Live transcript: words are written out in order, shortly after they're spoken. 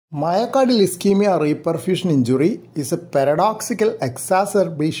Myocardial ischemia-reperfusion injury is a paradoxical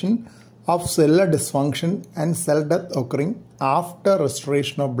exacerbation of cellular dysfunction and cell death occurring after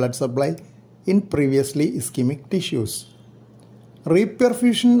restoration of blood supply in previously ischemic tissues.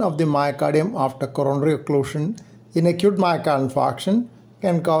 Reperfusion of the myocardium after coronary occlusion in acute myocardial infarction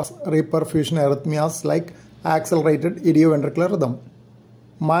can cause reperfusion arrhythmias like accelerated idioventricular rhythm.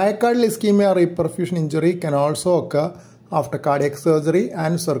 Myocardial ischemia-reperfusion injury can also occur after cardiac surgery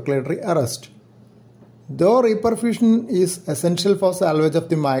and circulatory arrest. Though reperfusion is essential for salvage of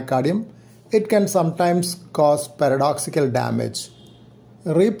the myocardium, it can sometimes cause paradoxical damage.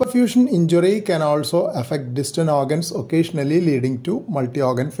 Reperfusion injury can also affect distant organs, occasionally leading to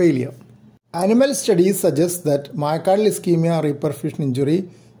multi-organ failure. Animal studies suggest that myocardial ischemia-reperfusion injury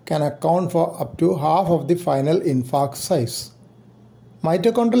can account for up to half of the final infarct size.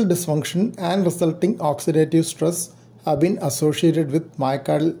 Mitochondrial dysfunction and resulting oxidative stress have been associated with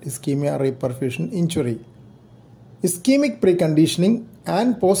myocardial ischemia-reperfusion injury. Ischemic preconditioning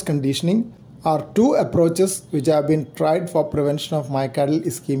and postconditioning are two approaches which have been tried for prevention of myocardial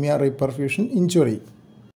ischemia-reperfusion injury.